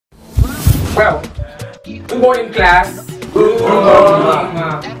Well, good morning, class. Good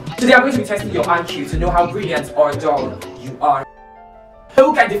morning. Today I'm going to be testing your IQ to know how brilliant or dull you are.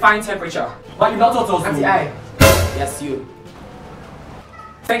 Who can define temperature? But you not taught us. Auntie, I. Yes, you.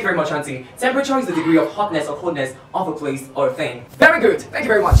 Thank you very much, Auntie. Temperature is the degree of hotness or coldness of a place or a thing. Very good. Thank you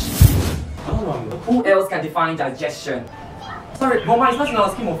very much. Who else can define digestion? Sorry, Mama, it's not in our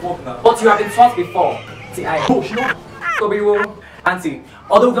scheme of work now. But you have been taught before. Auntie, I. Oh, she knows. Auntie,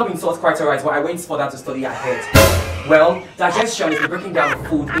 although we've not been taught quite alright, but I went further to study ahead. Well, digestion is the breaking down of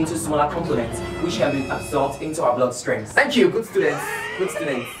food into smaller components, which can be absorbed into our bloodstreams. Thank you, good students. Good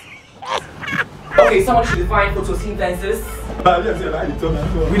students. Okay, someone should define photosynthesis.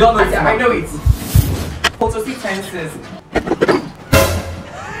 We don't know it. I know it. Photosynthesis.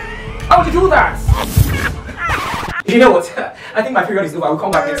 How did you do that? You know what? I think my period is over. I will come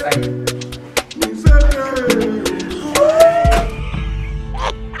back next time.